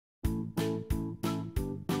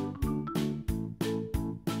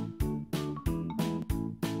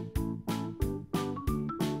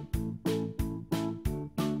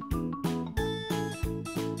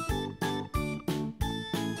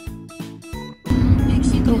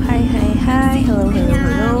So hi, hello,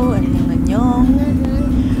 annyeong.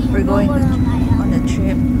 We're going on a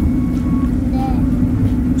trip.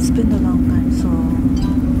 It's been a long time, so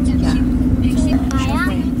yeah.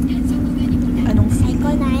 Syempre, anong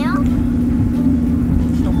feeling?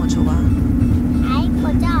 Nung mo jowa?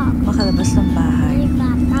 Makalabas ng bahay.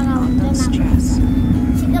 Out of stress.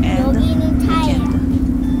 And weekend.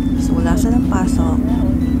 So wala silang pasok.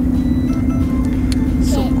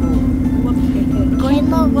 So cool.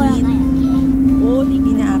 Going to meet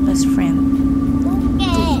Mina Appa's friend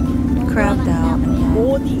to crowd out and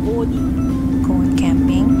going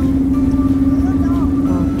camping.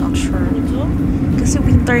 Well, not sure. Kasi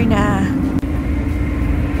winter na.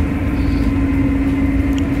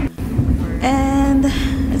 And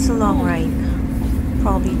it's a long ride.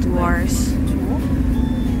 Probably 2 hours.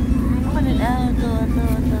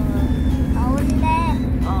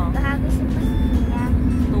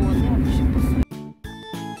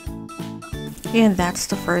 And that's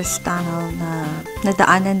the first tunnel na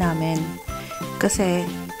nadaanan namin. Kasi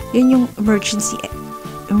yun yung emergency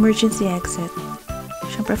exit.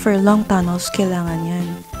 Siyempre for long tunnels, kailangan yan.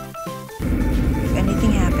 If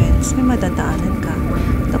anything happens, may madadaanan ka.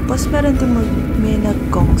 Tapos meron din may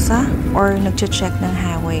nag-gongsa or nag-check ng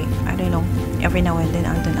highway. I don't know, every now and then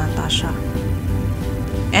andun ata siya.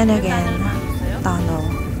 And again, tunnel.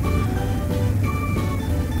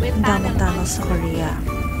 Ang daming tunnel sa Korea.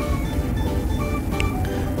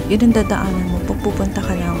 Yun ang dadaanan mo pag pupunta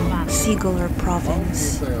ka ng Yeongdeok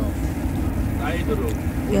Province.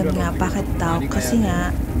 Yun nga, bakit daw? Kasi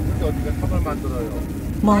nga,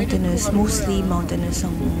 mountainous, mostly mountainous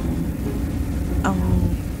ang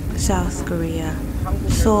South Korea.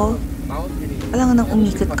 So, alam nga nang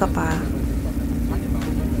umikot ka pa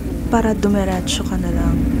para dumiretso ka na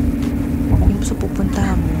lang yung sa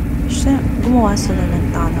pupuntahan mo. Gumawa sila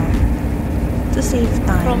ng tunnel to save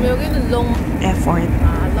time, effort,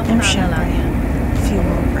 and syempre, fuel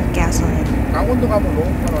or gasoline. 강원도 가면 너무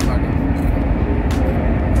편하다니.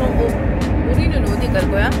 그럼 우리는 어디 갈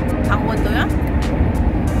거야? 강원도야?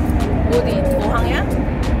 어디? 포항이야?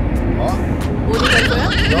 어? 어디 갈 거야?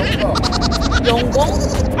 영덕.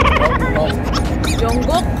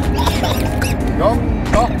 영국?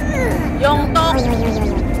 영덕.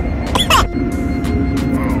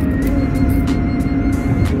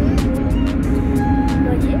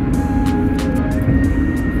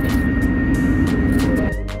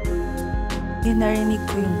 Narinig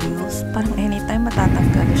ko yung wheels, parang anytime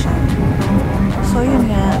matatanggal siya. So yun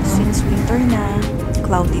nga, since winter na,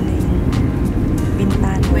 cloudy na yung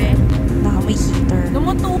bintana, naka may heater.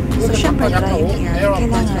 So syempre dry yung air,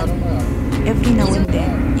 kailangan every now and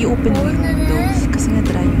then, i-open mo yung windows kasi nga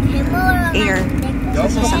dry yung air sa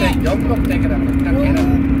sasakyan.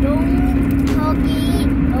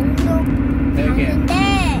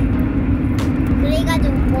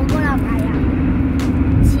 그래가지고 먹으러 가요.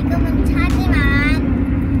 지금은 차지만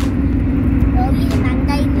여기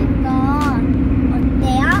앉아있는 거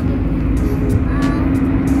어때요?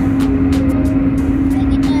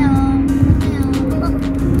 알겠어요.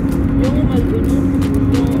 영어 말고는?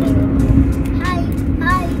 하이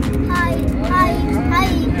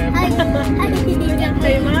그냥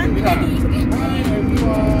하이만?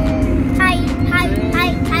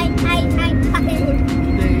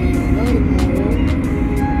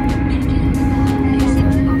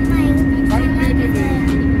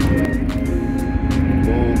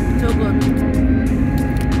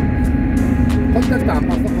 컨택트 안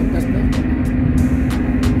봤어? 컨택트?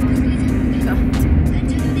 알았어.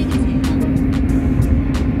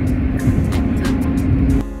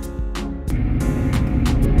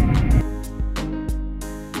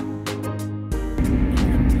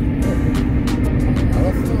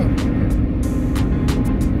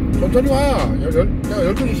 천천히 와. 내가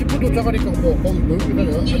 12시 10분 도착하니까 뭐 거기 기다려.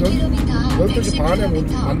 12시 반에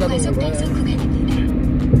만나는 거야.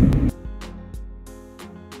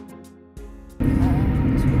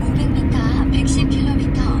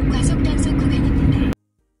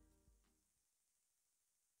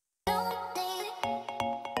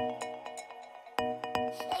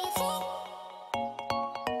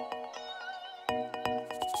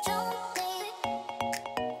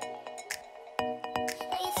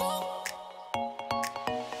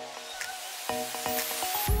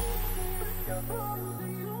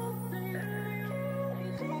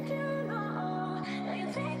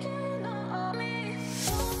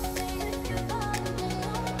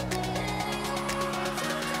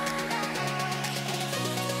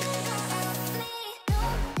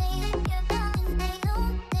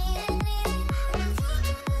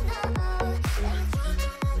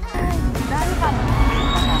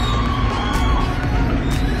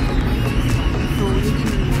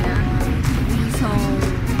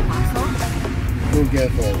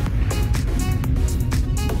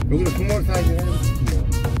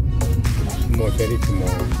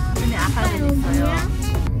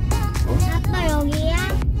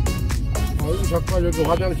 잠깐 여기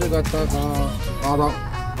화장실 갔다가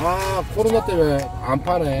코로나 때문에 안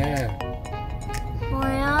파네.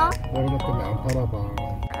 뭐요? 코로나 때문에 안 파나 봐.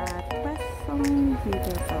 화장실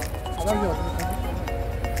어디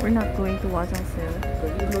We're not going to 화장실.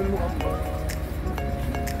 일로 가면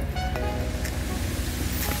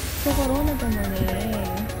저걸 어느 때문에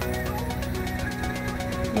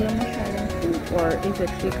wala masyadong food, or is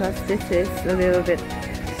it because this is a little bit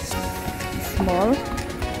small?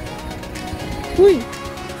 Uy!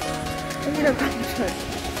 Ang ginagamit.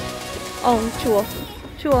 Oh, 추워.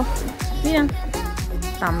 추워. Mina.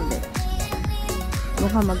 Tambe.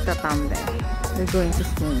 Mukhang magtatambe. They're going to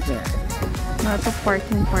swim there. Not to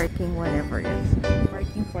parking, whatever it is.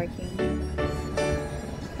 Parking.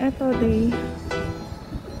 Eto,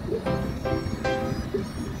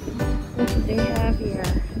 what do they have here?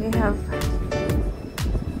 They have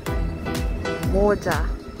moja.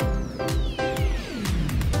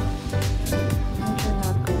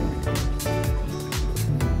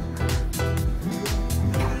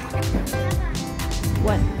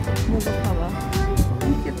 What? Moja ka ba?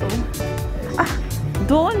 Ang cute oh.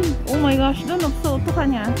 Doon! Oh my gosh, doon 없어.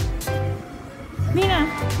 어떡하냐? Mina,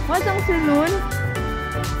 화장실 nun?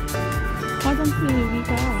 화장실 여기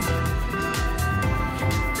가.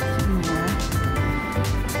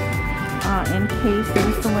 In case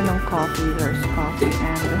gusto mo ng coffee, there's coffee.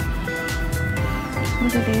 And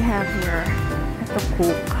what do they have here? Ito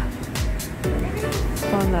Coke.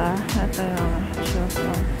 Pala, ito yung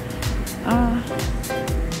choco.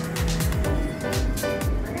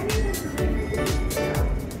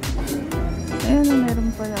 Ayun,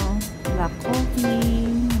 meron pa yung black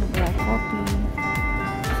coffee,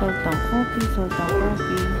 sultan coffee,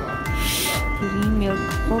 cream milk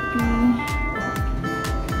coffee.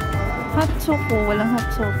 Hot choco, walang hot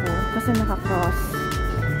choco kasi naka-cross.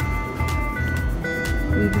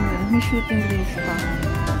 May shooting range pa.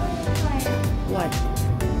 What?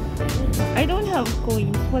 I don't have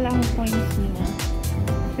coins. Wala akong coins nila.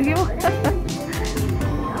 Sige mo.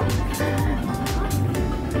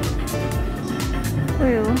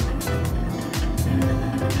 Well,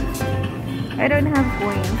 I don't have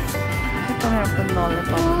coins. Ito meron pa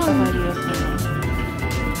lollipop. Tsaka real coins.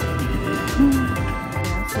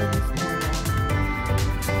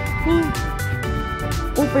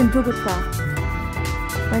 Open jugod ka.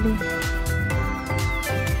 Pwede.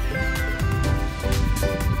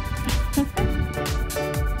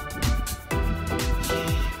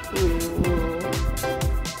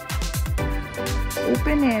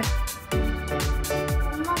 Open it.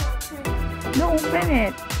 No, open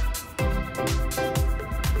it.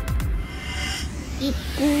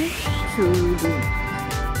 Chulu.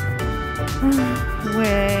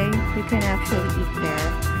 Where you can actually eat there.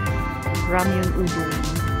 Ramyun udon.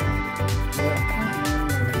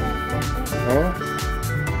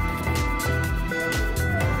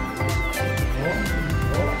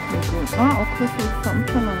 Okay, so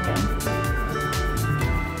something lang yan.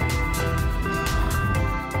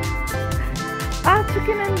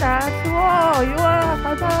 Chicken and that. Wow, yuwa,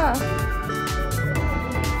 kaza.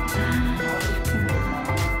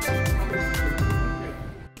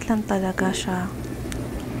 Lang talaga siya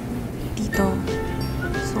dito.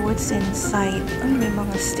 So what's inside? May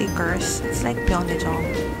mga stickers. It's like Yeongdeok.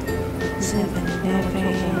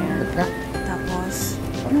 7-Eleven. Tapos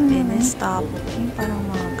Stop. Yung parang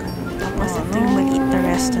mga ganun. Tapos ito yung maliit na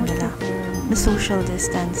resto nila. May social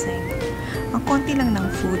distancing. Ang konti lang ng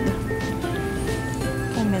food.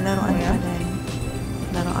 May laruan pa din.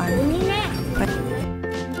 Laruan.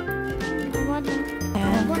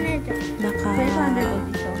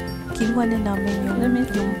 Kinuha na namin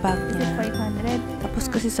yung bag niya. 500. Tapos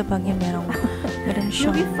kasi sa bag niya meron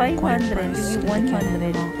siyang coin purse.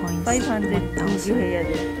 100. 500.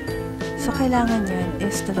 So kailangan yan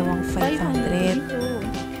is dalawang 500.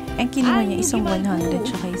 Ang kinuha niya isang 100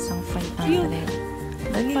 tsaka isang 500.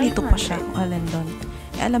 Nalilito pa siya kung alin doon.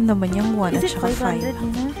 Alam naman yung 1 at saka 5.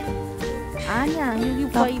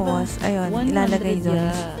 Tapos, ayun, ilalagay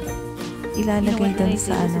doon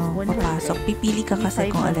sa papasok. Pipili ka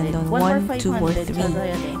kasi kung alin doon. 1, 2, or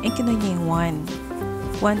 3. And kinuha niya yung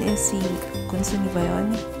 1. 1 is si Kunsuni ba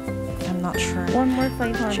yun? I'm not sure. 1 more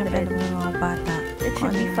 500. Siyempre, alam mo yung mga bata. It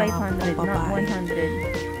should be 500, not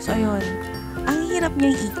 100. So, ayun. Ang hirap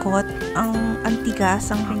niya ikot. Ang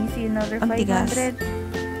tigas. Can you see another 500?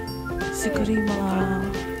 Siguro yung mga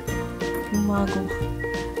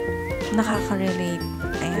nakaka-relate.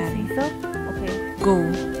 Ayan. So? Okay. Go.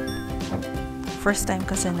 First time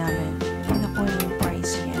kasi namin. Nakuha yung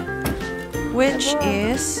price niya. Which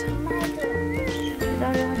is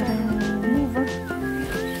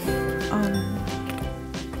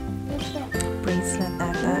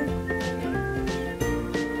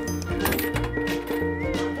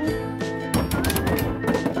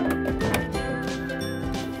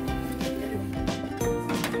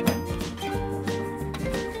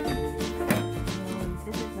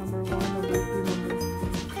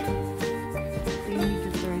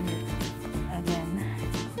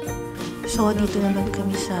So, dito naman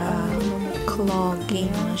kami sa claw game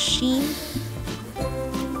machine.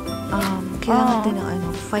 Kailangan din ng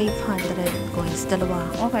 500 coins. Dalawa.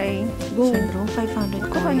 Okay. Go. Syndrome, 500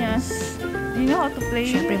 Gusto ka niya? coins. You know how to play?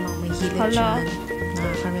 Siyempre, mga may hilig Hala. dyan.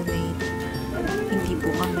 Nakaka-relate. Hindi po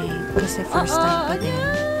kami. Kasi first time pa din.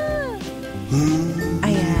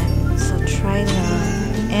 Ayan. So, try lang.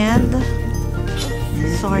 And,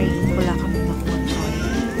 sorry, wala kami nakuha.